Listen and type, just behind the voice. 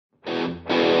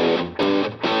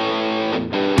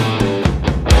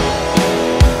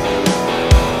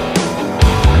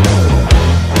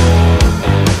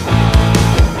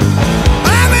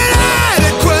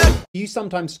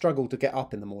sometimes struggle to get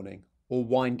up in the morning or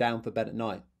wind down for bed at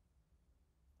night?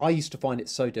 I used to find it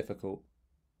so difficult.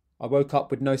 I woke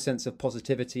up with no sense of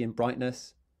positivity and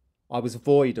brightness. I was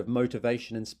void of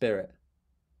motivation and spirit.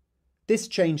 This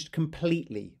changed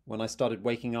completely when I started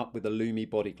waking up with a Lumi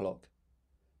body clock.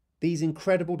 These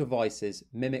incredible devices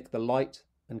mimic the light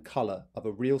and colour of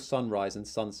a real sunrise and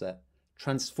sunset,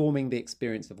 transforming the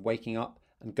experience of waking up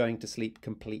and going to sleep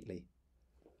completely.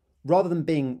 Rather than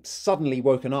being suddenly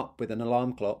woken up with an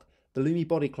alarm clock, the Lumi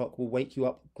body clock will wake you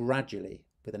up gradually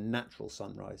with a natural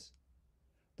sunrise.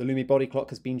 The Lumi body clock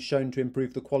has been shown to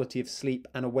improve the quality of sleep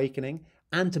and awakening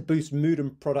and to boost mood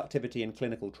and productivity in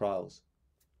clinical trials.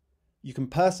 You can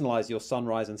personalise your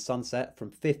sunrise and sunset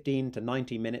from 15 to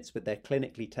 90 minutes with their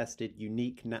clinically tested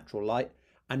unique natural light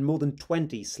and more than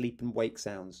 20 sleep and wake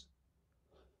sounds.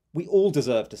 We all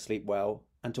deserve to sleep well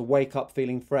and to wake up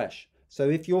feeling fresh. So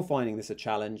if you're finding this a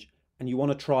challenge and you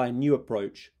want to try a new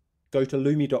approach, go to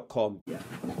lumi.com. Yeah.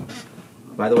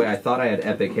 By the way, I thought I had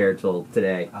epic hair till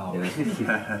today. Oh, you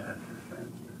know?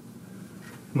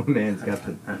 My man's got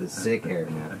the sick hair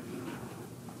now.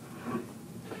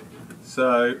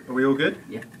 So, are we all good?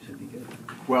 Yeah, should be good.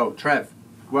 Well, Trev,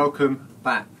 welcome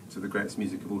back to the Greatest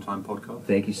Music of All Time podcast.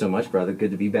 Thank you so much, brother.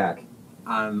 Good to be back.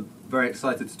 I'm very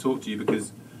excited to talk to you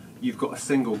because you've got a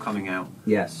single coming out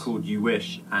called You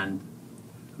Wish, and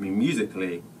I mean,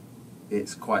 musically,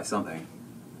 it's quite something.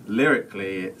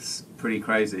 Lyrically, it's pretty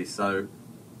crazy, so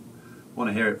I want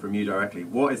to hear it from you directly.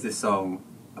 What is this song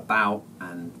about,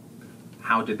 and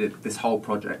how did this whole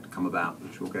project come about,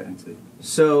 which we'll get into?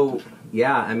 So,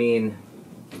 yeah, I mean,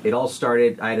 it all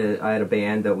started, I had a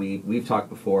band that we've talked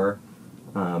before,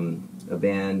 a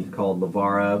band called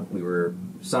Lavara. We were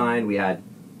signed,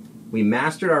 we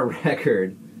mastered our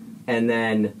record, and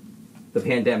then the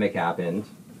pandemic happened,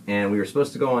 and we were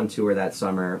supposed to go on tour that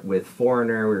summer with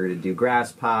Foreigner. We were going to do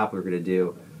Grass Pop, we were going to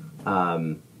do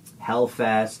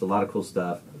Hellfest, a lot of cool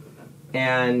stuff.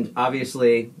 And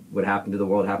obviously, what happened to the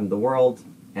world happened to the world.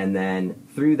 And then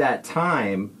through that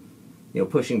time, you know,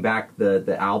 pushing back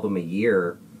the album a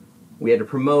year, we had to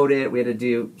promote it, we had to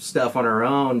do stuff on our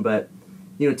own, but,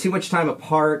 you know, too much time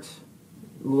apart,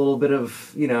 a little bit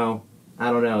of, you know,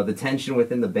 I don't know, the tension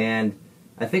within the band,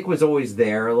 I think was always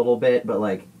there a little bit, but,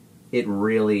 like, it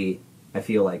really, I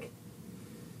feel like,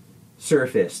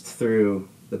 surfaced through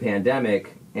the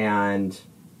pandemic. And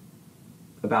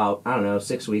about, I don't know,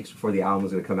 6 weeks before the album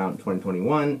was going to come out in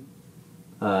 2021,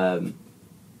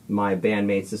 my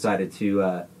bandmates decided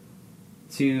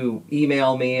to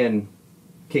email me and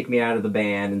kick me out of the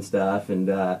band and stuff. And,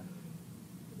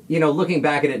 you know, looking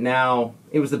back at it now,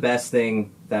 it was the best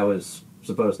thing that was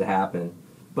supposed to happen.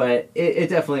 But it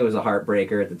definitely was a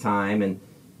heartbreaker at the time. And,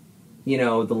 you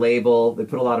know, the label, they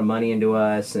put a lot of money into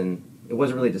us, and it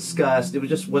wasn't really discussed. It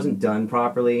just wasn't done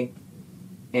properly.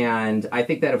 And I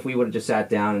think that if we would have just sat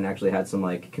down and actually had some,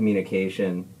 like,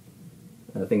 communication,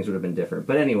 things would have been different.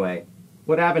 But anyway,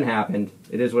 what happened.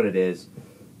 It is what it is.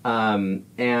 And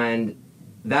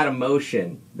that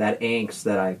emotion, that angst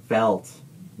that I felt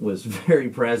was very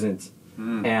present.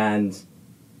 And,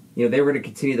 you know, they were going to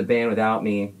continue the band without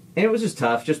me. And it was just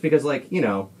tough, just because, like, you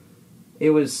know,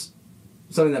 it was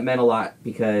something that meant a lot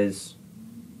because,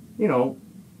 you know,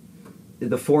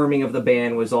 the forming of the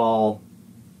band was all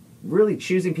really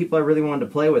choosing people I really wanted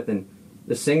to play with. And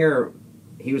the singer,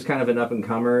 he was kind of an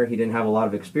up-and-comer. He didn't have a lot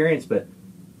of experience, but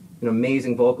an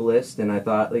amazing vocalist. And I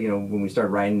thought, you know, when we started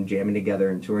writing and jamming together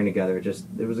and touring together, it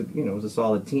was a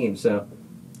solid team. So,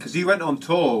 because you went on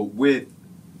tour with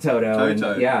Toto.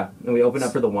 And, yeah, and we opened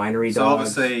up for the Winery Dogs. So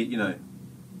obviously, you know...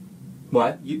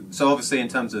 What? So obviously, in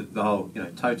terms of the whole, you know,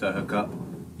 Toto hookup,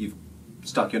 you've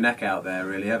stuck your neck out there,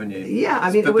 really, haven't you? Yeah, I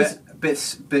mean, it was a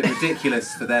bit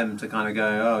ridiculous for them to kind of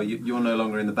go, oh, you're no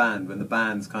longer in the band, when the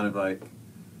band's kind of like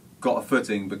got a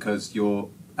footing because you're,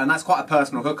 and that's quite a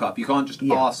personal hookup. You can't just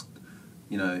ask,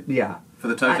 you know, for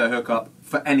the Toto hookup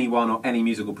for anyone or any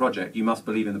musical project. You must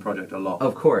believe in the project a lot.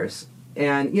 Of course,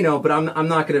 and you know, but I'm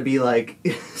not going to be like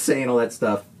saying all that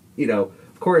stuff. You know,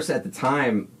 of course, at the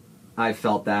time, I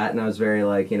felt that, and I was very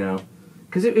like, you know,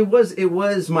 because it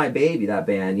was my baby, that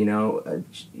band. You know,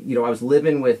 I was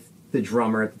living with the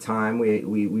drummer at the time. We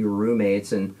were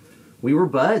roommates, and we were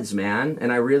buds, man. And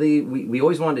we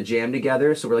always wanted to jam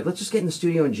together. So we're like, let's just get in the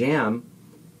studio and jam.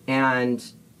 And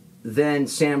then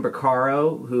Sam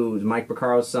Baccaro, who's Mike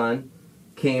Baccaro's son,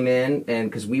 came in, and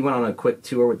because we went on a quick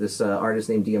tour with this artist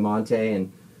named Diamante, and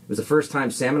it was the first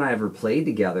time Sam and I ever played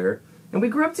together. And we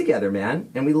grew up together, man,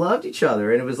 and we loved each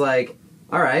other, and it was like,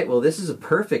 all right, well, this is a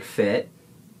perfect fit.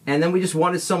 And then we just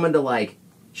wanted someone to, like,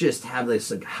 just have this,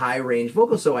 like, high-range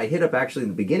vocal. So I hit up, actually, in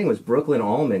the beginning was Brooklyn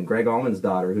Allman, Greg Allman's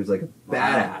daughter, who's, like, a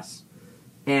badass.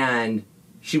 And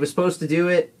she was supposed to do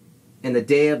it, and the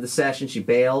day of the session she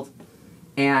bailed.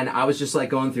 And I was just like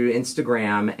going through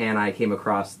Instagram, and I came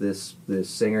across this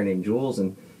singer named Jules,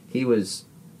 and he was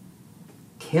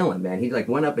killing, man. He like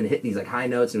went up and hit these like high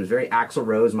notes, and it was very Axl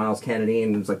Rose, Miles Kennedy,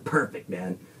 and it was like perfect,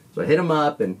 man. So I hit him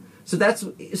up, and so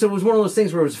it was one of those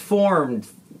things where it was formed.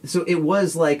 So it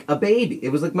was like a baby. It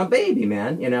was like my baby,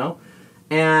 man, you know?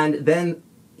 And then,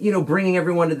 you know, bringing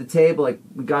everyone to the table, like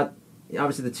we got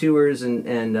obviously the tours and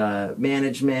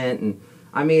management, and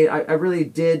I mean, I really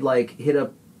did like hit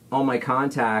up all my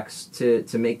contacts to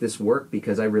make this work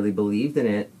because I really believed in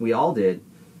it. We all did.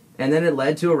 And then it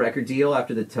led to a record deal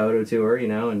after the Toto tour, you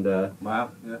know, and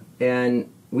wow, yeah. And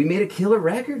we made a killer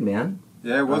record, man.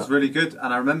 Yeah, it was really good.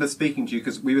 And I remember speaking to you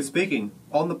because we were speaking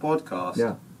on the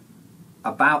podcast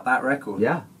about that record.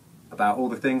 Yeah. About all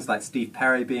the things like Steve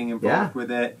Perry being involved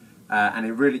with it. And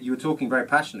you were talking very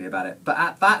passionately about it. But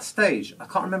at that stage, I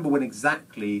can't remember when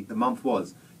exactly the month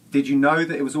was. Did you know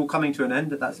that it was all coming to an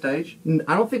end at that stage?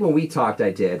 I don't think when we talked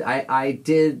I did. I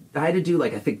had to do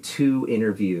like I think 2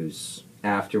 interviews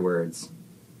afterwards.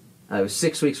 It was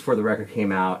 6 weeks before the record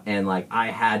came out, and like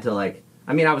I had to like.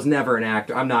 I mean, I was never an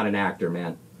actor. I'm not an actor,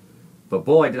 man. But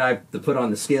boy, did I have to put on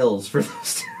the skills for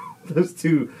those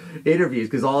two interviews,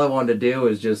 because all I wanted to do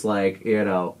was just like, you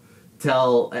know,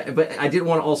 tell. But I didn't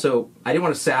want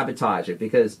to sabotage it,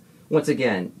 because once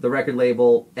again, the record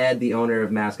label, Ed, the owner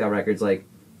of Mascot Records, like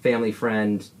family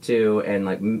friend too, and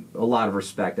like a lot of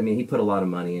respect. I mean, he put a lot of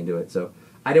money into it, so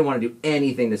I didn't want to do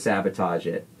anything to sabotage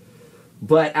it.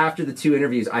 But after the 2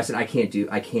 interviews, I said I can't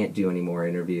do any more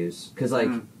interviews, because like.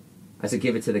 I said,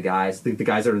 give it to the guys. The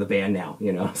guys that are in the band now,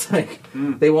 you know. It's like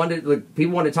people wanted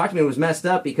to talk to me. It was messed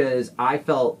up because I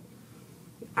felt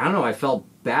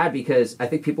bad because I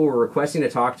think people were requesting to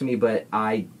talk to me, but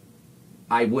I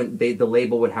wouldn't. The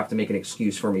label would have to make an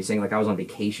excuse for me, saying like I was on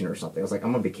vacation or something. I was like,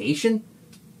 I'm on vacation?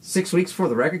 6 weeks before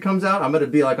the record comes out, I'm gonna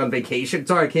be like on vacation.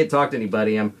 Sorry, I can't talk to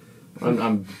anybody.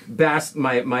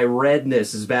 My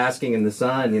redness is basking in the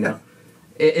sun. You know,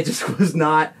 it just was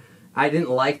not. I didn't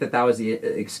like that was the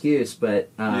excuse, but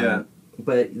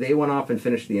but they went off and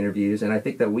finished the interviews, and I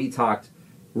think that we talked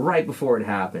right before it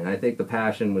happened. I think the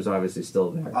passion was obviously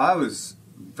still there. I was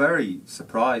very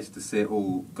surprised to see it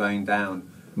all going down.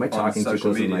 Am I talking too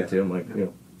close to the mic too? I'm like, you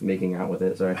know, making out with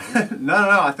it. Sorry.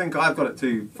 No. I think I've got it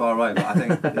too far away, but I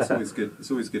think it's always good.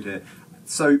 It's always good here.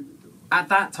 So at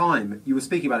that time, you were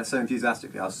speaking about it so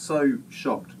enthusiastically. I was so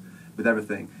shocked with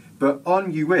everything. But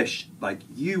on You Wish, like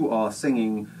you are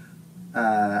singing.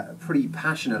 Pretty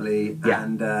passionately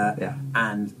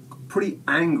and pretty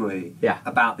angry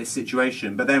about this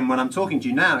situation. But then when I'm talking to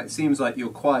you now, it seems like you're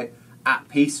quite at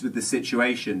peace with the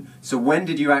situation. So when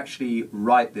did you actually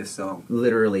write this song?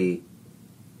 Literally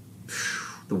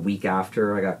the week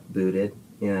after I got booted,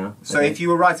 you know. So if you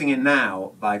were writing it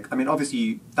now, like, I mean,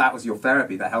 obviously that was your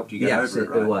therapy that helped you get over it,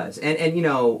 right? It was. And you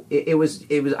know, it was,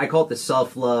 I call it the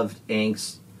self-love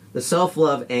angst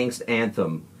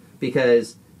anthem,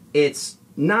 because it's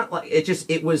not like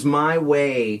it was my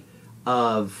way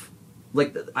of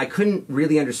like I couldn't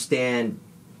really understand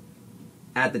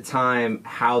at the time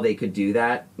how they could do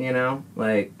that, you know?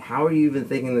 Like, how are you even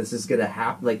thinking this is gonna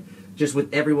happen? Like, just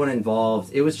with everyone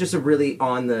involved, it was just a really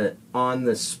on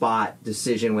the spot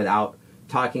decision without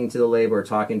talking to the label or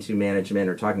talking to management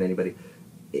or talking to anybody.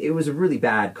 It was a really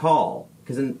bad call,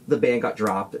 because then the band got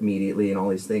dropped immediately and all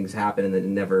these things happened, and then it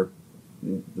never.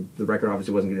 The record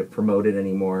obviously wasn't going to get promoted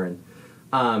anymore,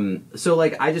 and so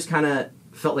like I just kind of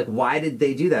felt like, why did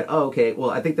they do that? Oh, okay.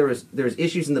 Well, I think there was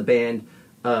issues in the band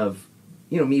of,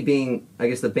 you know, me being, I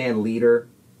guess, the band leader,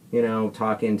 you know,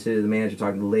 talking to the manager,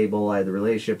 talking to the label. I had the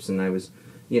relationships, and I was,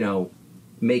 you know,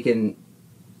 making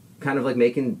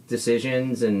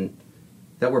decisions and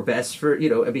that were best for, you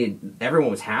know. I mean,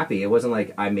 everyone was happy. It wasn't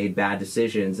like I made bad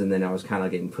decisions and then I was kind of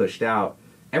getting pushed out.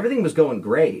 Everything was going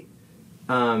great.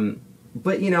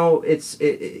 But you know,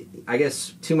 I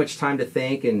guess too much time to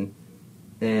think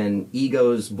and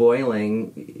egos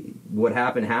boiling. What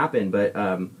happened. But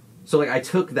so like I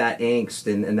took that angst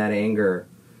and that anger,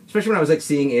 especially when I was like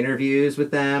seeing interviews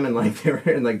with them, and like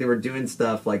they were doing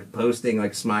stuff like posting,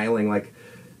 like smiling, like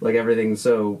everything's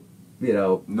so, you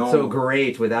know, so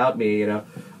great without me, you know.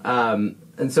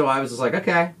 And so I was just like,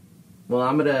 okay, well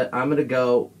I'm gonna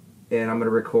go and I'm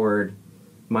gonna record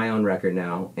my own record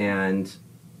now. And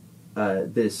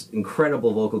this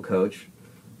incredible vocal coach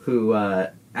who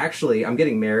actually I'm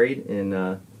getting married in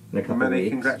a couple of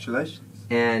weeks. Congratulations.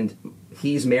 And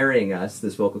he's marrying us,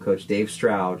 this vocal coach, Dave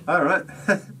Stroud. All right.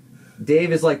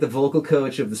 Dave is like the vocal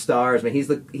coach of the stars, man.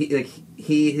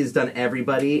 He has done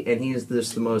everybody, and he's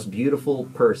just the most beautiful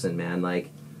person, man. Like,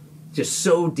 just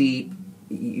so deep,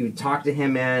 you talk to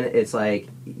him, man. It's like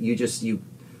you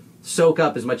soak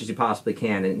up as much as you possibly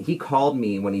can. And he called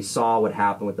me when he saw what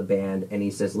happened with the band, and he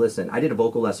says, listen, I did a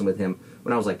vocal lesson with him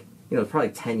when I was like, probably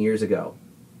 10 years ago.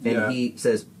 And he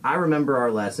says, I remember our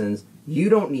lessons. You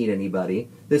don't need anybody.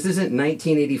 This isn't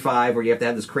 1985 where you have to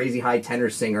have this crazy high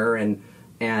tenor singer. And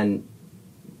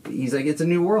he's like, it's a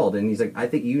new world. And he's like, I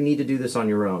think you need to do this on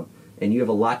your own. And you have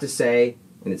a lot to say,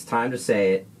 and it's time to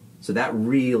say it. So that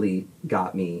really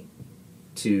got me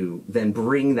to then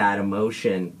bring that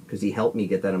emotion, because he helped me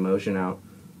get that emotion out,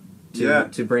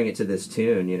 to bring it to this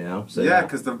tune, So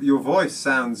because your voice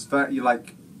sounds very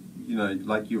like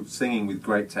you're singing with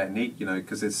great technique,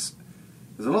 because there's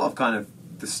a lot of kind of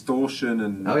distortion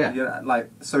and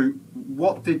so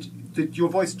what did your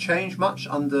voice change much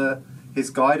under his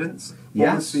guidance?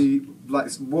 Yes.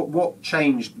 What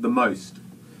changed the most?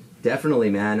 Definitely,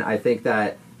 man. I think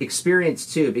that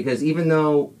experience too, because even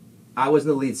though I wasn't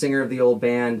the lead singer of the old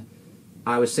band,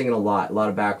 I was singing a lot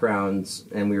of backgrounds,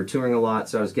 and we were touring a lot,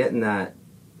 so I was getting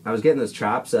those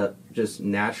chops up, just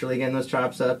naturally getting those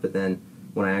chops up. But then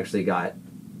when I actually got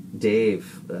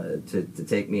Dave to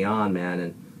take me on, man,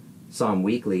 and saw him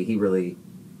weekly, he really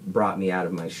brought me out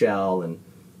of my shell and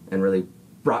really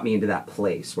brought me into that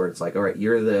place where it's like, all right,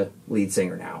 you're the lead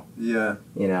singer now. Yeah.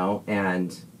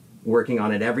 And working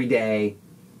on it every day,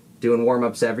 doing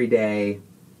warm-ups every day,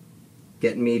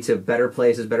 getting me to better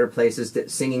places,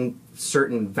 singing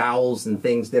certain vowels and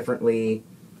things differently,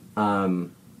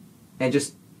 and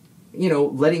just,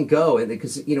 letting go. And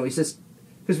because, he says,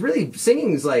 because really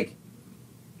singing is like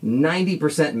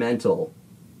 90% mental,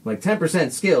 like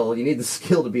 10% skill. You need the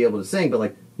skill to be able to sing, but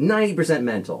like 90%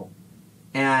 mental.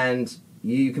 And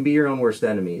you can be your own worst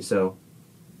enemy. So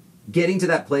getting to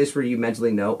that place where you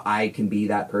mentally know I can be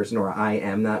that person, or I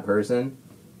am that person,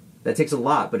 that takes a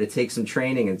lot, but it takes some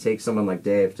training, and it takes someone like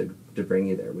Dave to bring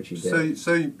you there, which he did.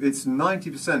 So it's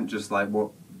 90% just like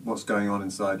what's going on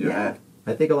inside your head.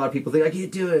 I think a lot of people think, I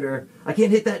can't do it, or I can't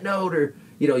hit that note, or,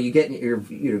 you get your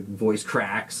voice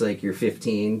cracks like you're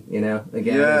 15,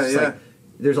 Again, like,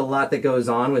 there's a lot that goes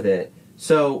on with it.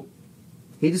 So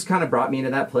he just kind of brought me into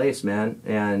that place, man.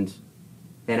 And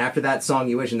after that song,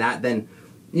 You Wish, and that, then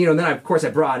of course I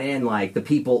brought in like the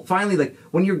people. Finally, like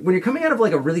when you're coming out of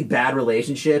like a really bad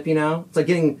relationship, it's like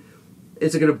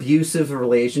an abusive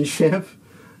relationship.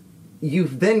 You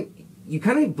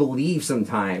kind of believe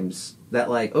sometimes that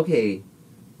like, okay,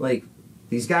 like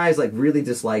these guys like really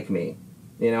dislike me,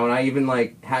 and I even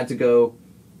like had to go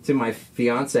to my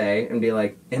fiance and be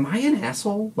like, am I an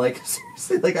asshole? Like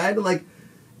seriously, like I had to like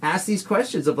ask these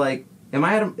questions of like, am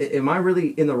I really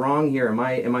in the wrong here? Am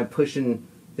I pushing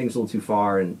things a little too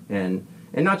far? And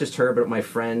not just her, but my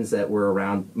friends that were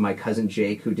around. My cousin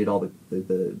Jake, who did all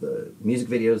the music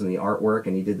videos and the artwork,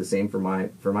 and he did the same for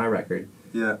my record.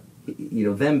 Yeah.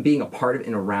 Them being a part of it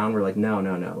and around were like, no.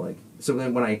 Like, so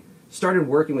then when I started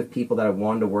working with people that I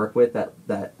wanted to work with, that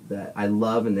I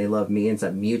love and they love me, and it's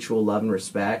that mutual love and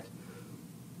respect.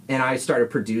 And I started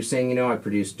producing, I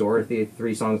produced Dorothy,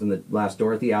 3 songs in the last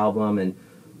Dorothy album, and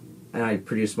I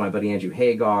produced my buddy Andrew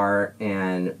Hagar,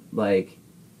 and like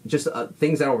just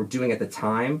things that I were doing at the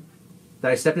time,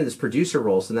 that I stepped into this producer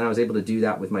role. So then I was able to do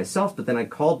that with myself. But then I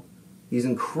called these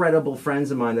incredible friends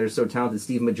of mine that are so talented.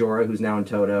 Steve Majora, who's now in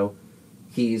Toto,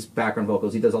 he's background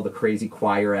vocals. He does all the crazy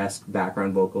choir-esque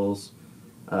background vocals.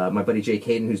 My buddy Jake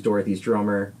Hayden, who's Dorothy's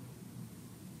drummer,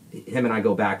 him and I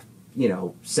go back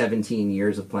 17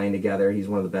 years of playing together. He's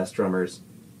one of the best drummers.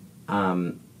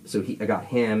 So I got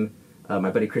him. My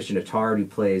buddy Christian Attard, who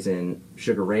plays in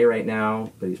Sugar Ray right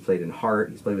now, but he's played in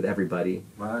Heart. He's played with everybody.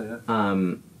 Wow, yeah.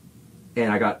 And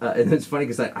I got, and it's funny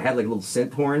because I had like little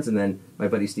synth horns, and then my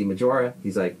buddy Steve Majora,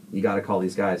 he's like, you got to call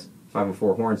these guys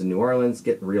 504 Horns in New Orleans,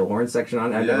 get the real horn section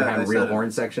on it. I've never had a real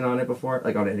horn section on it before,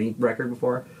 like on any record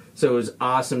before. So it was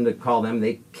awesome to call them.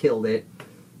 They killed it.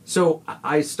 So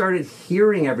I started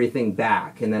hearing everything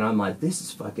back, and then I'm like, this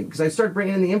is fucking... Because I started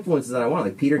bringing in the influences that I want.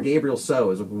 Like Peter Gabriel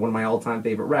So is one of my all-time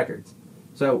favorite records.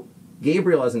 So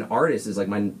Gabriel as an artist is like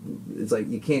my... It's like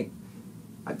you can't...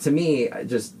 To me,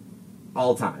 just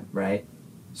all time, right?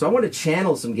 So I want to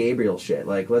channel some Gabriel shit.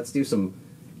 Like, let's do some,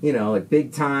 like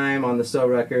Big Time on the So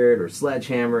record, or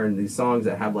Sledgehammer, and these songs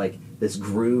that have like this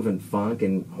groove and funk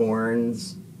and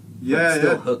horns. Yeah,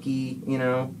 still hooky,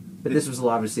 But this was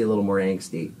obviously a little more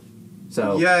angsty.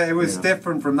 So yeah, it was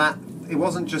different from that. It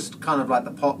wasn't just kind of like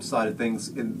the pop side of things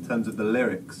in terms of the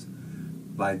lyrics.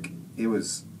 Like it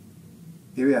was,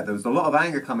 there was a lot of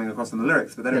anger coming across in the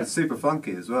lyrics, but then it was super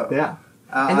funky as well. Yeah,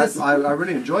 I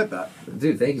really enjoyed that.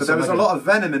 Dude, thank you. But there was a lot of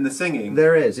venom in the singing.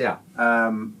 There is, yeah.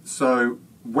 So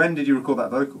when did you record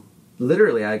that vocal?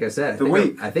 Literally, like I said,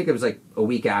 I think it was like a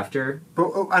week after. But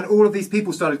and all of these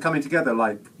people started coming together.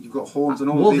 Like you've got horns and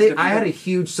all. Of these I had a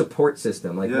huge support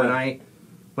system. Like when I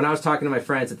was talking to my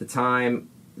friends at the time,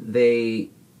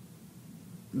 they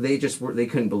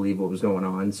couldn't believe what was going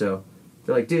on. So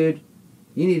they're like, "Dude,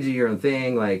 you need to do your own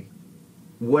thing. Like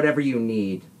whatever you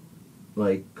need,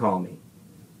 like call me."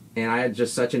 And I had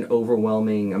just such an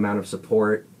overwhelming amount of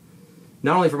support,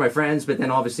 not only for my friends, but then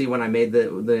obviously when I made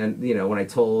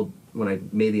when I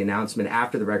made the announcement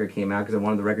after the record came out, because I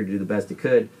wanted the record to do the best it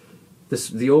could,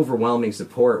 the overwhelming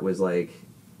support was like,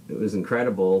 it was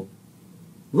incredible.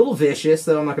 A little vicious,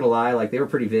 though, I'm not going to lie. Like, they were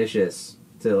pretty vicious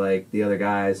to, like, the other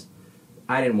guys.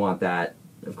 I didn't want that.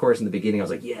 Of course, in the beginning, I was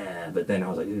like, yeah, but then I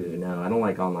was like, ooh, no, I don't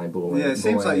like online bullying. Yeah, it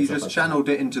seems like you just channeled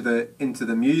it into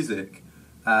the music.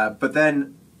 But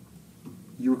then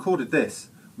you recorded this.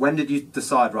 When did you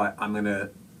decide, right, I'm going to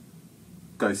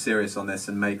go serious on this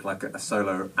and make like a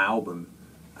solo album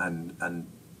and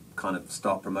kind of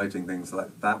start promoting things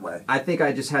like that way? I think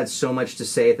I just had so much to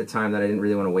say at the time that I didn't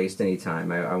really want to waste any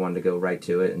time. I wanted to go right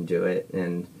to it and do it,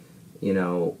 and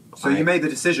so you made the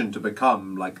decision to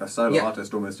become like a solo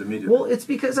artist almost immediately. Well, it's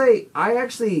because I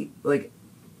actually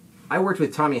I worked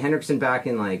with Tommy Hendrickson back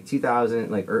in like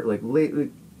 2000, late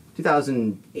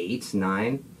 2008,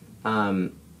 9.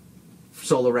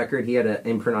 Solo record. He had an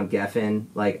imprint on Geffen.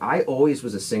 Like, I always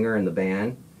was a singer in the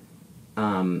band.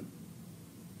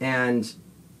 And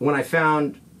when I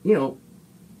found,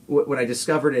 when I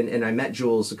discovered and I met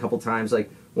Jules a couple times, like,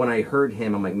 when I heard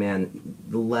him, I'm like, man,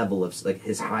 the level of, like,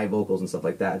 his high vocals and stuff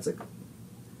like that, it's like,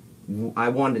 I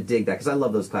wanted to dig that, because I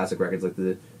love those classic records, like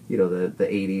the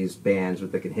 80s bands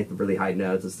that can hit the really high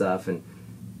notes and stuff, and,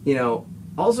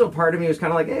 also, part of me was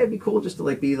kind of like, hey, it'd be cool just to,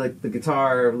 like, be, like, the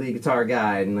lead guitar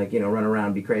guy and, like, run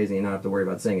around, be crazy, and not have to worry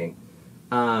about singing.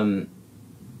 But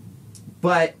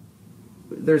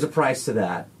there's a price to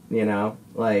that,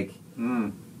 Like,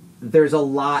 there's a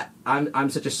lot. I'm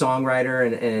such a songwriter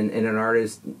and an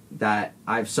artist that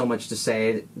I have so much to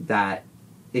say that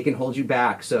it can hold you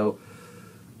back. So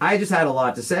I just had a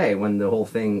lot to say when the whole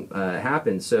thing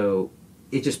happened. So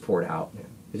it just poured out.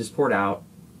 It just poured out,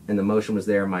 and the emotion was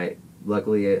there.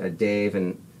 Luckily, Dave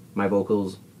and my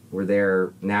vocals were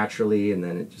there naturally, and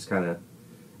then it just kind of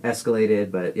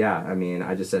escalated. But yeah, I mean,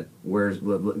 I just said,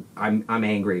 I'm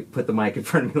angry. Put the mic in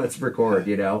front of me. Let's record,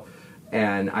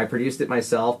 And I produced it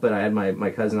myself, but I had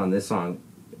my cousin on this song,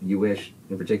 You Wish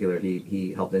in particular.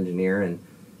 He helped engineer,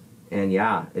 and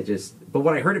yeah, it just. But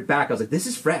when I heard it back, I was like, this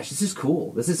is fresh. This is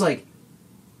cool. This is like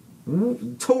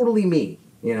totally me.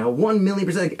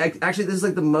 1,000,000%. Actually, this is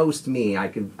like the most me I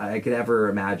could ever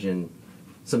imagine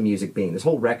some music being. This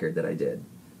whole record that I did.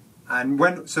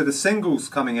 And so the single's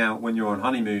coming out when you're on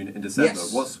honeymoon in December.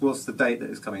 Yes. What's the date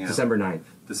that it's coming out? December 9th.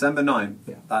 December 9th.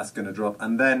 Yeah. That's going to drop.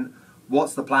 And then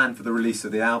what's the plan for the release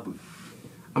of the album?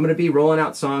 I'm going to be rolling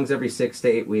out songs every 6 to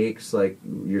 8 weeks, like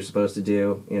you're supposed to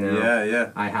do. Yeah.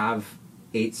 I have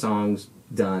 8 songs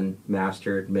done,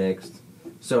 mastered, mixed.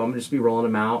 So I'm going to just be rolling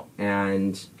them out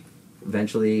and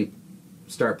eventually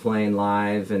start playing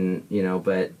live, and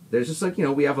but there's just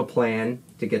we have a plan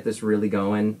to get this really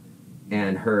going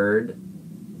and heard,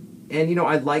 and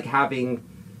I'd like having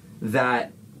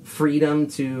that freedom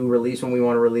to release when we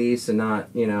want to release, and not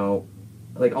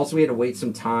also we had to wait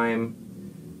some time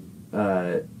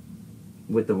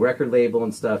with the record label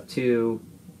and stuff too,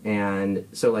 and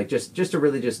so just to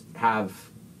really just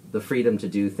have the freedom to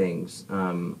do things.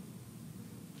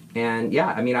 And yeah,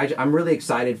 I mean, I'm really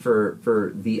excited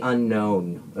for the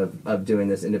unknown of doing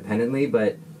this independently,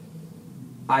 but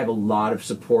I have a lot of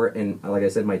support, and like I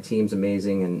said, my team's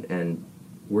amazing, and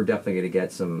we're definitely going to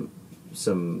get some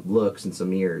looks and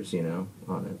some ears,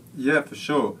 on it. Yeah, for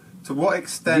sure. To what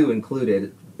extent? You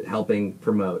included helping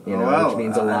promote, which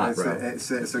means a lot, bro. It's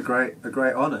a great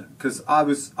honor, because I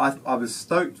was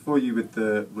stoked for you with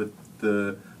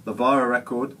the Lavara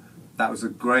record. That was a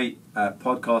great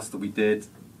podcast that we did.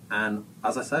 And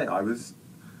as I say, I was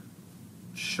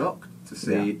shocked to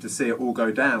see it all go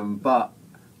down. But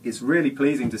it's really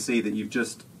pleasing to see that you've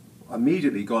just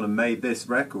immediately gone and made this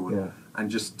record and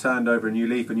just turned over a new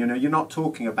leaf. And you're not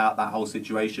talking about that whole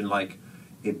situation like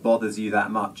it bothers you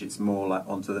that much. It's more like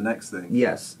on to the next thing.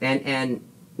 Yes, and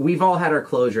we've all had our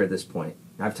closure at this point.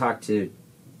 I've talked to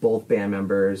both band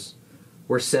members.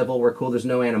 We're civil. We're cool. There's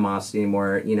no animosity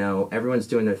anymore. Everyone's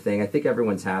doing their thing. I think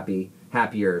everyone's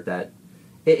happier that.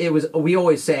 It was. We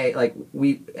always say, like,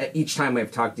 each time we've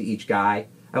talked to each guy.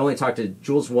 I only talked to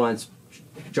Jules once,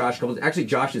 Josh a couple. Actually,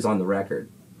 Josh is on the record.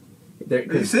 Are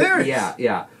you serious?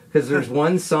 Yeah. Because there's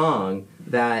one song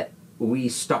that we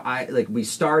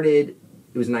started.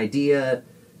 It was an idea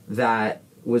that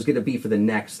was going to be for the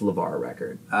next LeVar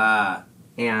record.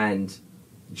 And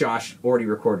Josh already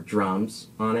recorded drums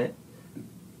on it.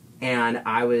 And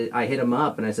I hit him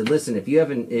up and I said, listen, if you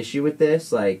have an issue with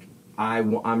this, like,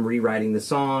 I'm rewriting the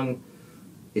song.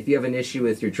 If you have an issue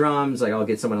with your drums, like, I'll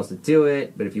get someone else to do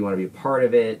it. But if you want to be a part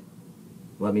of it,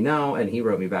 let me know. And he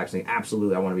wrote me back saying,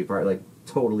 absolutely, I want to be part. Like,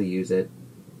 totally use it.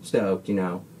 Stoked, you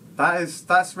know.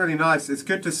 That's really nice. It's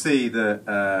good to see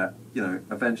that, you know,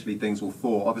 eventually things will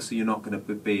fall. Obviously, you're not going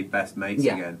to be best mates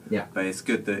again. Yeah. But it's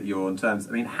good that you're on terms.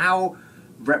 I mean, how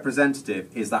representative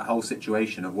is that whole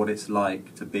situation of what it's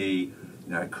like to be,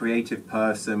 you know, a creative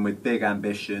person with big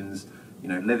ambitions, you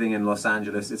know, living in Los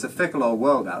Angeles? It's a fickle old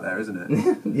world out there, isn't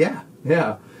it?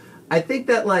 Yeah. I think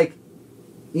that, like,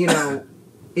 you know,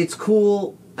 it's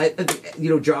cool.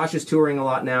 You know, Josh is touring a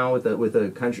lot now with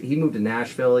a country. He moved to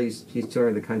Nashville. He's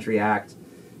touring the country act.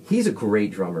 He's a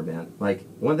great drummer, man. Like,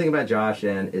 one thing about Josh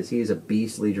is he's a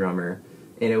beastly drummer,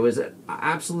 and it was an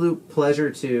absolute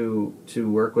pleasure to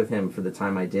work with him for the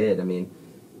time I did. I mean,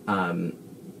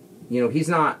 you know, he's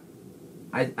not.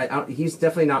 He's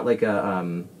definitely not like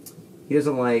a. He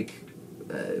doesn't like.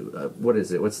 What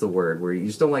is it? What's the word? Where you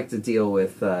just don't like to deal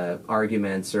with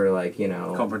arguments or, like, you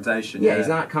know, confrontation. Yeah, he's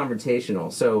not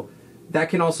confrontational. So that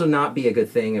can also not be a good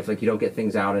thing if, like, you don't get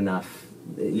things out enough.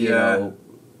 You know,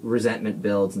 resentment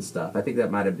builds and stuff. I think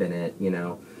that might have been it. You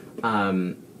know,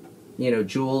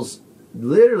 Jules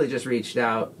literally just reached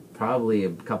out probably a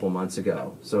couple months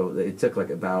ago. So it took like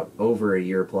about over a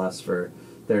year plus for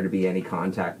there to be any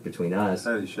contact between us.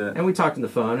 Holy shit. And we talked on the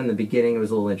phone. In the beginning, it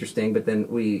was a little interesting, but then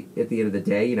at the end of the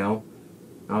day, you know,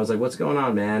 I was like, "What's going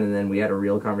on, man?" And then we had a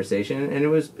real conversation, and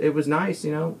it was nice,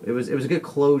 you know. It was a good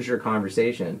closure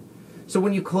conversation. So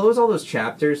when you close all those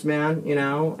chapters, man, you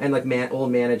know, and like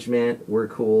old management, we're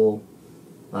cool.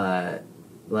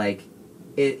 Like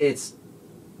it's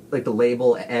like the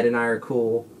label, Ed and I are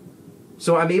cool.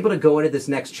 So I'm able to go into this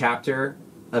next chapter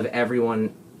of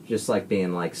everyone just like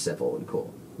being like civil and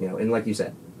cool. You know, and like you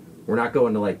said, we're not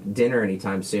going to like dinner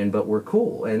anytime soon, but we're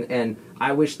cool. And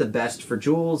I wish the best for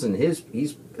Jules and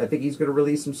I think he's going to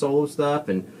release some solo stuff,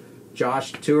 and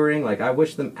Josh touring. Like, I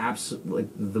wish them absolutely, like,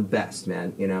 the best,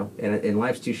 man. You know, and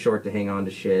life's too short to hang on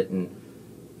to shit.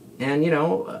 And you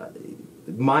know,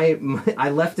 I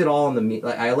left it all in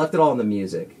the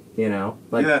music. You know,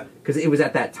 like, because it was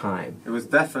at that time. It was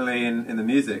definitely in the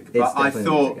music, but I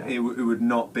thought it would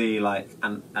not be like,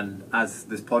 and as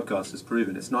this podcast has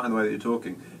proven, it's not in the way that you're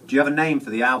talking. Do you have a name for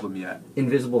the album yet?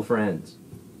 Invisible Friends.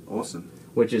 Awesome.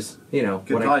 Which is, you know,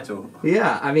 good title.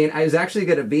 I mean, I was actually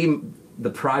going to be the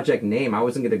project name. I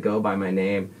wasn't going to go by my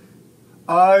name.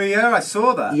 Oh yeah, I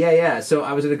saw that. Yeah. So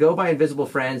I was going to go by Invisible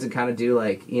Friends and kind of do,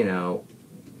 like, you know,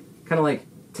 kind of like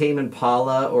Tame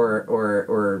Impala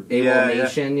or AWOL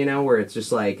Nation, you know, where it's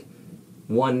just like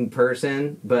one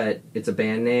person, but it's a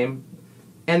band name.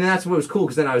 And that's what was cool,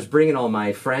 because then I was bringing all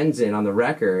my friends in on the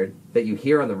record that you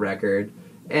hear on the record,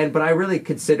 but I really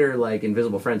consider, like,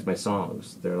 Invisible Friends my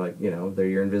songs. They're like, you know, they're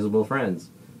your invisible friends.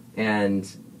 And,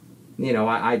 you know,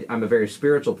 I'm a very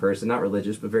spiritual person, not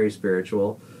religious, but very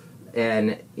spiritual.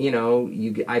 And, you know,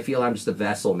 I feel I'm just a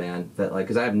vessel, man, that, like,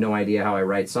 because I have no idea how I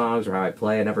write songs or how I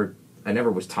play. I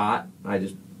never was taught. I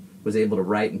just was able to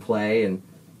write and play and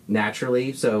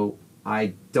naturally, so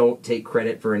I don't take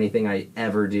credit for anything I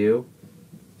ever do.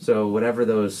 So whatever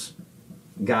those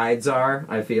guides are,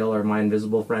 I feel, are my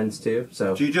invisible friends too.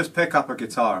 So do you just pick up a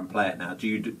guitar and play it now? Do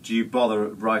you bother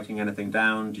writing anything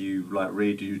down? Do you, like,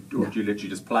 read? Do you literally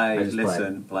just play,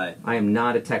 play? I am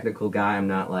not a technical guy. I'm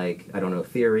not, like, I don't know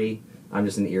theory. I'm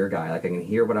just an ear guy. Like, I can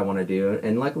hear what I want to do,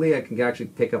 and luckily I can actually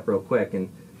pick up real quick. And,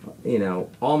 you know,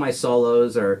 all my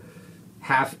solos are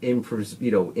half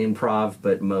improv,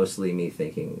 but mostly me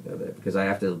thinking of it, because I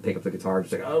have to pick up the guitar,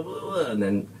 just like, oh, blah, blah, and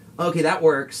then, okay, that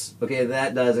works. Okay,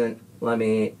 that doesn't.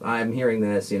 I'm hearing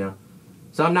this, you know.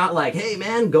 So I'm not like, hey,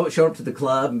 man, show up to the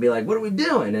club and be like, what are we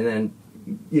doing? And then,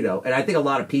 you know, and I think a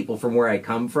lot of people from where I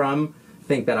come from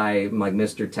think that I'm like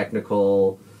Mr.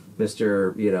 Technical,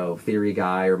 Mr., you know, theory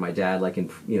guy, or my dad, like,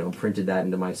 printed that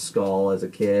into my skull as a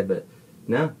kid, but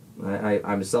no.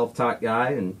 I'm a self-taught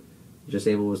guy, and just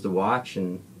able to watch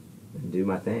and do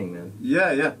my thing, man.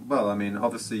 Yeah. Well, I mean,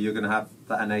 obviously you're going to have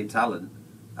that innate talent.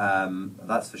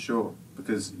 That's for sure.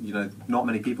 Because, you know, not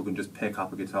many people can just pick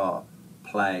up a guitar,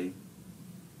 play,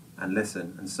 and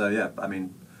listen. And so, yeah, I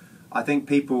mean, I think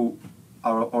people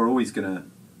are always going to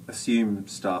assume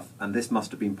stuff, and this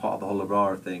must have been part of the whole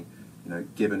Aurora thing, you know,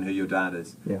 given who your dad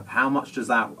is. Yeah. How much does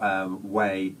that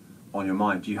weigh on your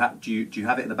mind? Do you have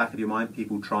it in the back of your mind,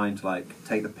 people trying to, like,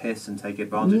 take the piss and take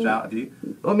advantage out of you?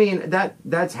 I mean,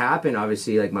 that's happened,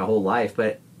 obviously, like, my whole life,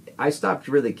 but I stopped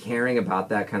really caring about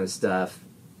that kind of stuff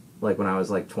like when I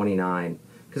was like 29,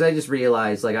 because I just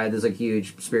realized like I had this like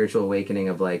huge spiritual awakening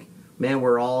of like, man,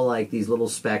 we're all like these little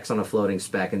specks on a floating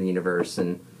speck in the universe,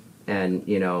 and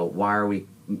you know, why are we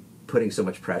putting so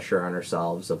much pressure on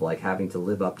ourselves of like having to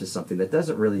live up to something that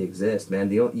doesn't really exist,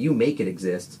 man? You make it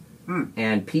exist,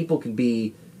 and people can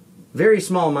be very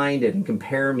small-minded and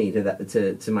compare me to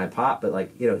that to my pop, but like,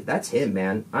 you know, that's him,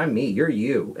 man. I'm me. You're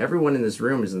you. Everyone in this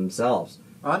room is themselves.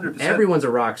 100%. Everyone's a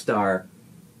rock star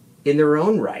in their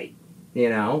own right. You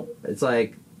know, it's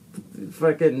like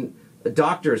fucking a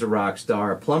doctor's a rock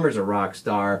star, a plumber's a rock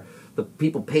star, the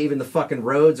people paving the fucking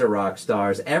roads are rock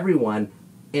stars. Everyone,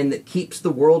 and that keeps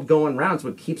the world going round. It's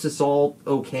what keeps us all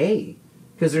okay.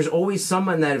 Because there's always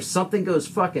someone that if something goes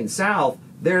fucking south,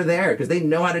 they're there because they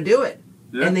know how to do it.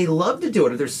 Yeah. And they love to do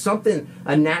it. If there's something,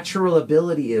 a natural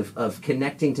ability of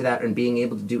connecting to that and being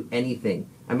able to do anything.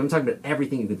 I mean, I'm talking about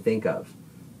everything you could think of.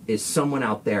 Is someone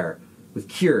out there with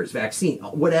cures, vaccine,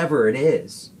 whatever it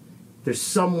is. There's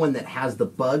someone that has the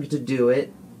bug to do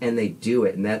it, and they do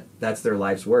it. And that's their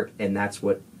life's work. And that's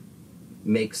what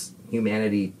makes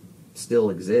humanity still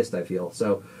exist, I feel.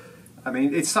 So, I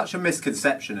mean, it's such a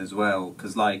misconception as well,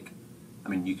 because, like, I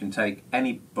mean, you can take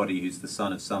anybody who's the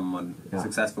son of someone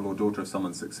successful or daughter of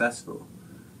someone successful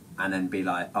and then be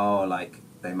like, oh, like,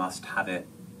 they must have it,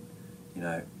 you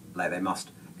know, like, they must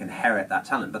inherit that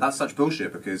talent. But that's such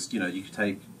bullshit because, you know, you could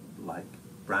take, like,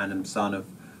 random son of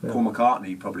Paul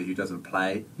McCartney, probably, who doesn't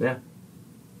play. Yeah.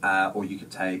 Or you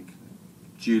could take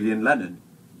Julian Lennon,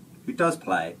 who does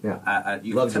play. Yeah.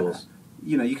 Love Jules.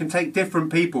 You know, you can take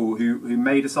different people who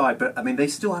may decide, but, I mean, they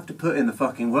still have to put in the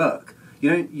fucking work.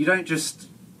 You don't just...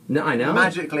 No, I know.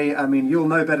 Magically, I mean, you'll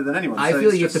know better than anyone. I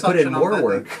feel you have to put in more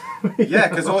work. Yeah,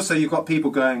 because also you've got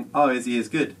people going, oh, is he as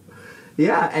good?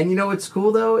 Yeah, and you know what's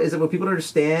cool, though, is that what people don't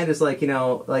understand is, like, you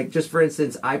know, like, just for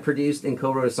instance, I produced and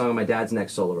co-wrote a song on my dad's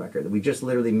next solo record. We just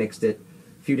literally mixed it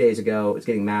a few days ago. It's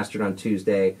getting mastered on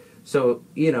Tuesday. So,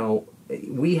 you know,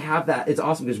 we have that. It's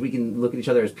awesome because we can look at each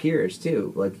other as peers,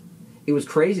 too. Like, it was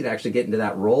crazy to actually get into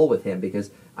that role with him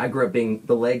because I grew up being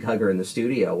the leg hugger in the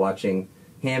studio, watching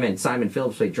him and Simon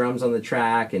Phillips play drums on the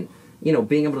track, and you know,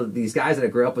 being able to these guys that I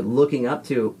grew up with, looking up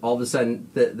to. All of a sudden,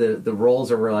 the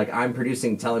roles are where like I'm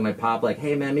producing, telling my pop like,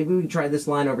 "Hey man, maybe we can try this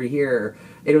line over here."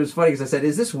 And it was funny because I said,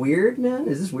 "Is this weird, man?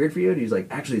 Is this weird for you?" And he's like,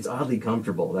 "Actually, it's oddly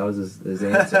comfortable." That was his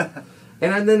answer.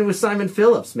 And then it was Simon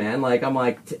Phillips, man. Like I'm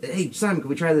like, "Hey Simon, can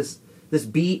we try this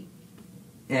beat?"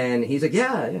 And he's like,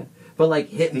 "Yeah." But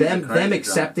like them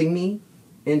accepting me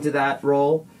into that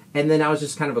role, and then that was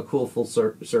just kind of a cool full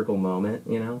circle moment,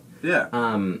 you know. Yeah.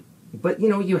 But you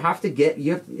know, you have to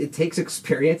it takes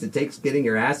experience. It takes getting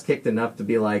your ass kicked enough to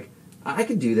be like, I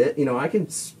can do that. You know, I can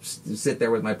sit there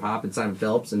with my pop and Simon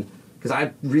Phillips, and because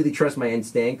I really trust my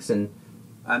instincts, and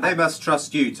they must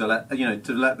trust you to let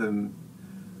them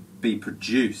be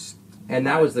produced. And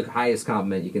that was the highest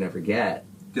compliment you can ever get.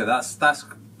 Yeah, that's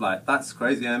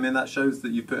crazy. I mean, that shows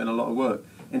that you put in a lot of work.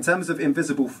 In terms of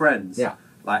Invisible Friends, yeah.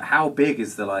 Like, how big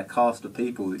is the cast of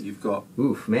people that you've got?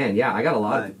 Oof, man, yeah, I got a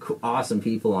lot of awesome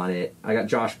people on it. I got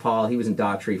Josh Paul. He was in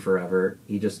Daughtry forever.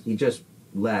 He just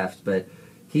left, but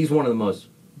he's one of the most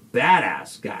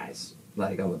badass guys,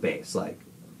 like, on the bass. Like,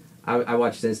 I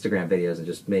watch his Instagram videos and it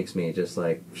just makes me just,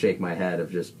 like, shake my head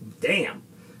of just, damn.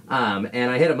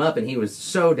 And I hit him up, and he was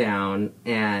so down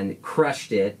and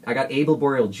crushed it. I got Abel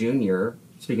Boreal Jr.,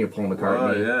 speaking of Paul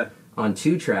McCartney, on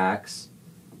 2 tracks.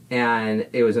 And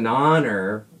it was an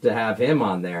honor to have him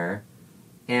on there.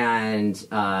 And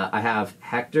I have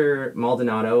Hector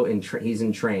Maldonado, he's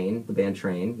in Train, the band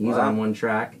Train. He's on 1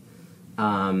 track.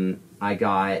 I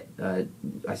got,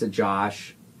 I said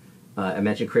Josh. I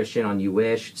mentioned Christian on You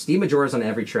Wish. Steve Majora's on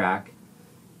every track.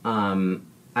 I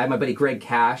have my buddy Greg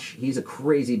Cash. He's a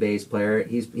crazy bass player.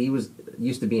 He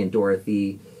used to be in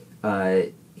Dorothy.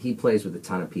 He plays with a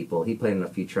ton of people. He played on a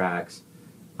few tracks.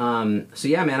 So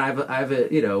yeah, man, I have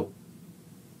a, you know,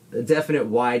 a definite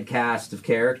wide cast of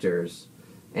characters,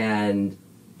 and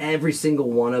every single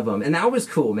one of them, and that was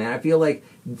cool, man. I feel like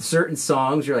certain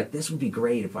songs, you're like, this would be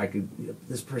great if I could, you know,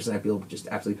 this person I feel just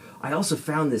absolutely. I also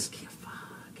found this,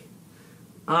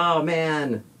 oh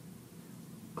man,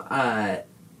 yeah,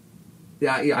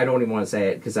 I don't even want to say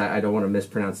it because I don't want to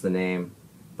mispronounce the name,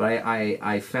 but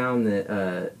I found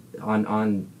that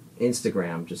on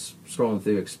Instagram, just scrolling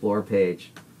through Explore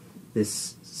page,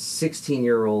 this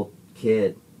 16-year-old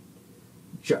kid,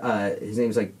 his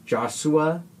name's like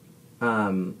Joshua.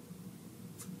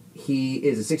 He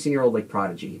is a 16-year-old like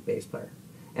prodigy bass player,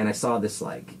 and I saw this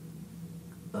like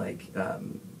bass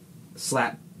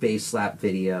slap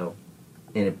video,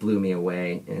 and it blew me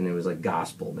away. And it was like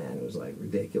gospel, man. It was like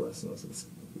ridiculous. And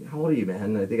how old are you,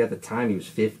 man? I think at the time he was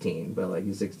 15, but like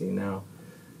he's 16 now.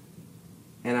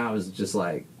 And I was just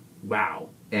like, wow.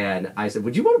 And I said,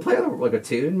 would you want to play on like a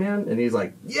tune, man? And he's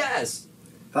like, yes.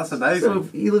 That's amazing. So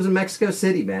he lives in Mexico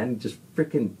City, man. Just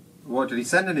freaking. What did he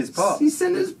send in his pot? He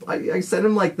sent his. I sent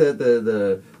him like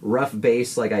the rough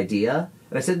bass like idea,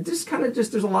 and I said just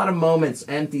there's a lot of moments,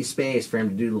 empty space for him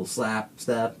to do little slap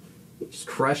stuff. He just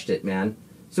crushed it, man.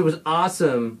 So it was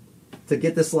awesome to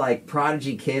get this like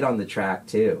prodigy kid on the track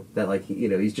too. That like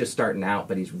he's just starting out,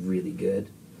 but he's really good.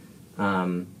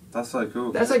 That's so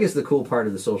cool. That's I guess the cool part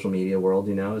of the social media world,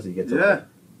 is you get to like,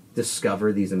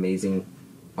 discover these amazing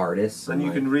artists, and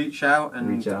you can reach out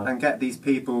and get these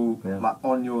people like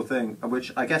on your thing,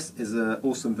 which I guess is an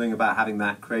awesome thing about having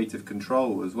that creative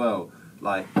control as well.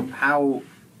 Like, how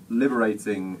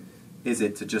liberating is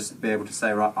it to just be able to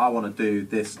say, right, I want to do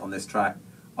this on this track.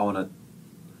 I want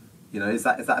to, is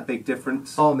that a big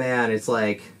difference? Oh man, it's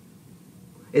like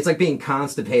being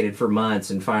constipated for months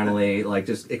and finally like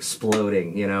just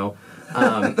exploding,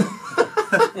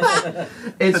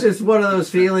 It's just one of those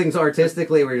feelings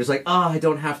artistically where you're just like, oh, I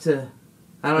don't have to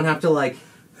like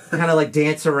kind of like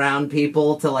dance around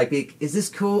people to like be, is this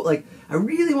cool? Like, I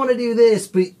really want to do this,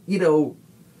 but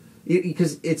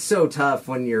because it's so tough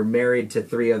when you're married to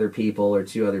 3 other people or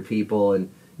 2 other people, and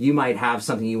you might have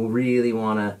something you really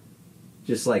want to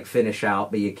just like finish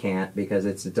out, but you can't because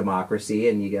it's a democracy,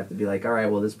 and you have to be like, all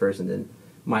right, well, this person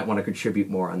might want to contribute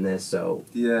more on this, so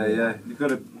you've got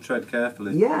to tread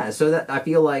carefully. Yeah, so that I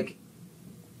feel like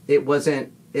it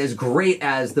wasn't as great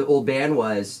as the old band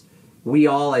was. We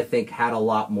all, I think, had a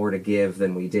lot more to give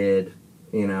than we did,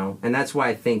 and that's why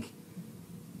I think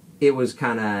it was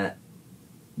kind of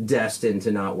destined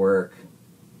to not work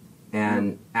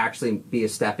and actually be a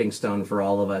stepping stone for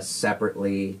all of us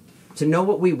separately to know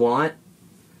what we want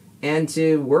and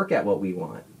to work at what we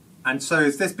want. And so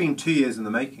has this been 2 years in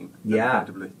the making,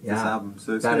 effectively, this album?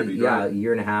 So it's going to be great. Yeah, a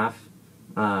year and a half.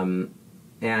 And,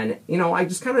 I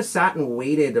just kind of sat and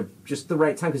waited of just the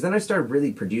right time, because then I started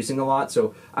really producing a lot,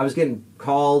 so I was getting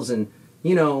calls, and,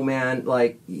 man,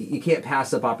 like, you can't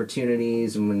pass up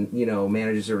opportunities, and when,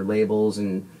 managers or labels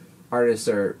and artists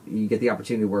you get the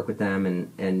opportunity to work with them,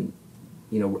 and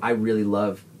I really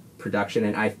love production,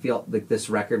 and I feel like this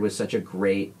record was such a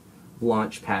great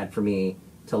launch pad for me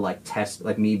to like test,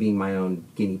 like me being my own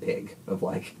guinea pig of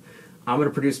like, I'm going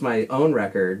to produce my own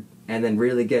record and then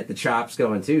really get the chops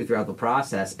going too throughout the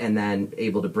process, and then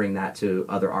able to bring that to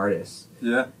other artists.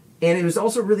 Yeah. And it was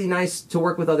also really nice to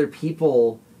work with other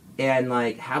people and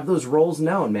like have those roles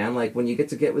known, man. Like when you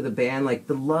get with a band, like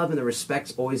the love and the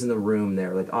respect's always in the room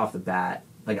there, like off the bat.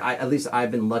 Like at least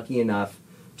I've been lucky enough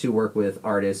to work with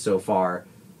artists so far.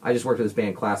 I just worked with this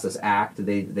band, Classless Act.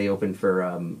 They opened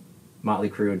for Motley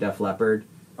Crue and Def Leppard.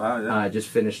 Wow, yeah. Just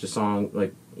finished a song,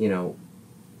 like,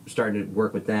 starting to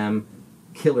work with them.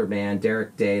 Killer band.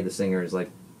 Derek Day, the singer, is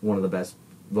like one of the best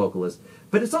vocalists.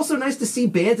 But it's also nice to see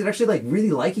bands that actually like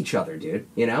really like each other, dude.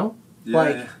 Yeah,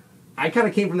 like yeah. I kind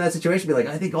of came from that situation, be like,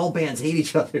 I think all bands hate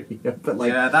each other, But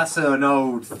like, yeah, that's an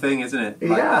old thing, isn't it?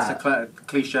 Like, that's a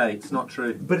cliche. It's not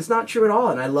true. But it's not true at all,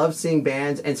 and I love seeing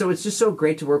bands, and so it's just so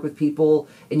great to work with people,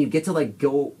 and you get to like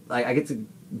go, like I get to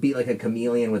be like a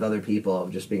chameleon with other people of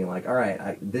just being like, all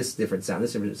right, this different sound.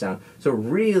 So it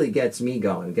really gets me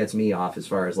going, gets me off as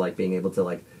far as like being able to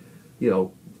like,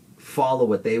 follow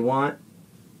what they want,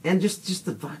 and just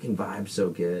the fucking vibe's so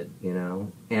good,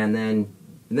 and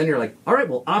then you're like, all right,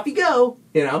 well, off you go,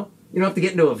 You don't have to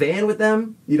get into a van with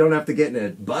them. You don't have to get in a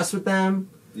bus with them.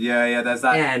 Yeah, there's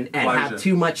that. And have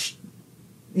too much,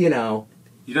 You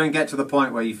don't get to the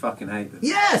point where you fucking hate them.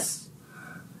 Yes!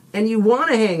 And you want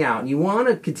to hang out, and you want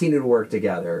to continue to work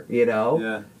together,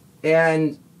 Yeah.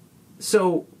 And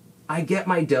so I get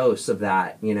my dose of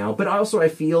that, But also I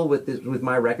feel with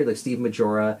my record, like Steve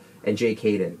Majora and Jake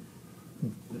Hayden,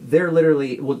 they're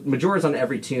literally, Majora's on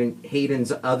every tune.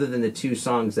 Hayden's, other than the 2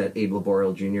 songs that Abe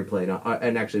Laboriel Jr. played on,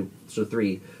 and actually, so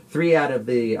 3 out of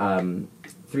the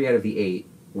 8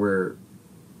 were,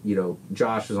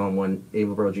 Josh was on 1, Abe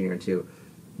Laboriel Jr. and 2.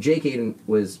 Jake Hayden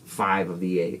was 5 of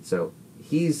the 8, so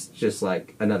he's just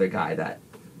like another guy that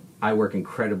I work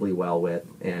incredibly well with,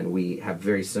 and we have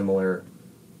very similar,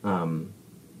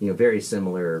 very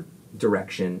similar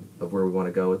direction of where we want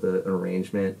to go with an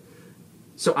arrangement.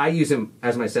 So I use him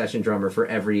as my session drummer for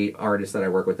every artist that I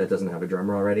work with that doesn't have a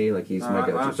drummer already. Like he's my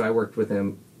go-to. Wow. So I worked with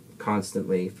him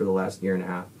constantly for the last year and a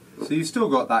half. So you've still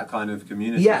got that kind of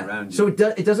community around you. So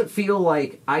it doesn't feel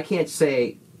like I can't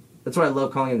say. That's why I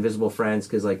love calling invisible friends,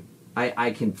 because like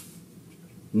I can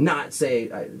not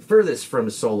say furthest from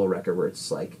a solo record where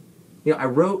it's like, I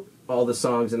wrote all the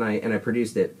songs and I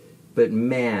produced it, but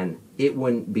man, it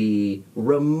wouldn't be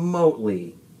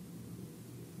remotely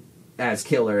as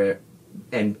killer,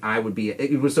 and I would be.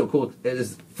 It was so cool. It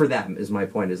is for them. Is my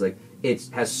point. Is like it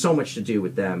has so much to do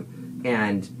with them,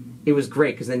 and it was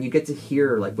great because then you get to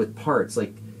hear like with parts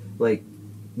like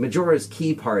Majora's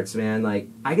key parts, man. Like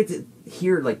I get to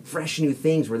hear like fresh new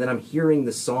things where then I'm hearing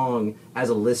the song as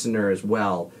a listener as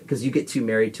well, because you get too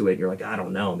married to it. You're like, I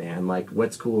don't know, man. Like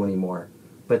what's cool anymore?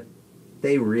 But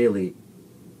they really,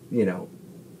 you know,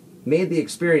 made the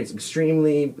experience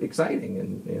extremely exciting,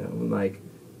 and you know, like.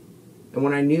 And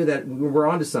when I knew that we were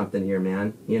onto something here,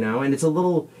 man, you know, and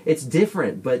it's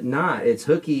different, but not. It's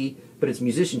hooky, but it's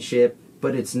musicianship,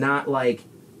 but it's not like,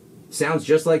 sounds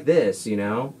just like this, you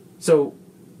know? So,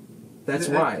 that's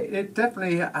why. It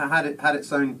definitely had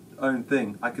its own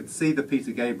thing. I could see the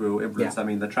Peter Gabriel influence, I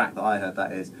mean, the track that I heard,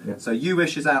 that is. Yeah. So, You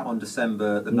Wish is out on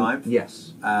December the 9th.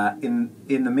 Yes. In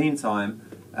the meantime,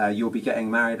 you'll be getting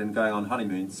married and going on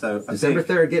honeymoon. So December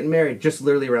 3rd, getting married, just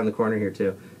literally around the corner here,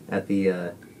 too, at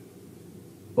the...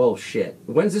 Oh shit!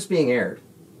 When's this being aired?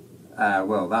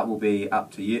 Well, that will be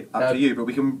up to you. But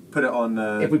we can put it on.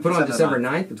 If we put it on December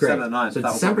 9th, great. December 9th, so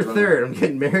December 3rd, I'm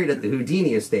getting married at the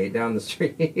Houdini estate down the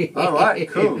street. All right,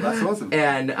 cool. That's awesome.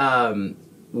 And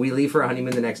we leave for a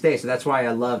honeymoon the next day. So that's why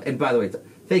I love. And by the way,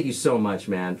 thank you so much,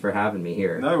 man, for having me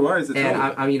here. No worries at all.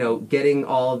 And I'm you know getting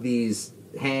all of these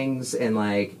hangs and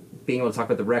like being able to talk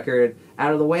about the record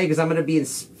out of the way because I'm going to be in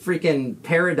freaking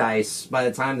paradise by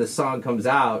the time the song comes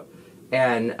out.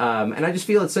 And I just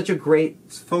feel it's such a great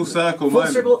full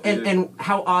circle, and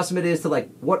how awesome it is to like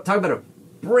talk about a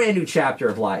brand new chapter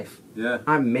of life. Yeah,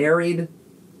 I'm married.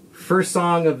 First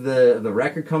song of the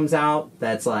record comes out.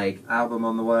 That's like album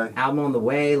on the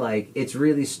way. Like it's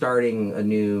really starting a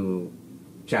new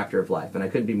chapter of life, and I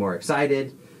couldn't be more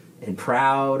excited and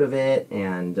proud of it.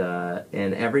 And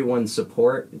everyone's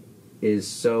support means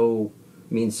so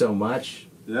much.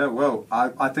 Yeah, well,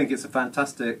 I think it's a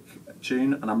fantastic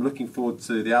tune, and I'm looking forward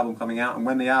to the album coming out. And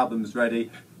when the album's ready,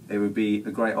 it would be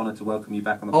a great honor to welcome you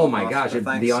back on the podcast. Oh my gosh,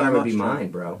 the honor would be mine,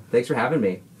 bro. Thanks for having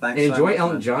me. Thanks. And enjoy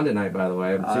Elton John tonight, by the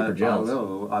way. I'm super jealous.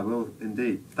 I will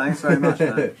indeed. Thanks very much,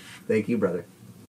 man. Thank you, brother.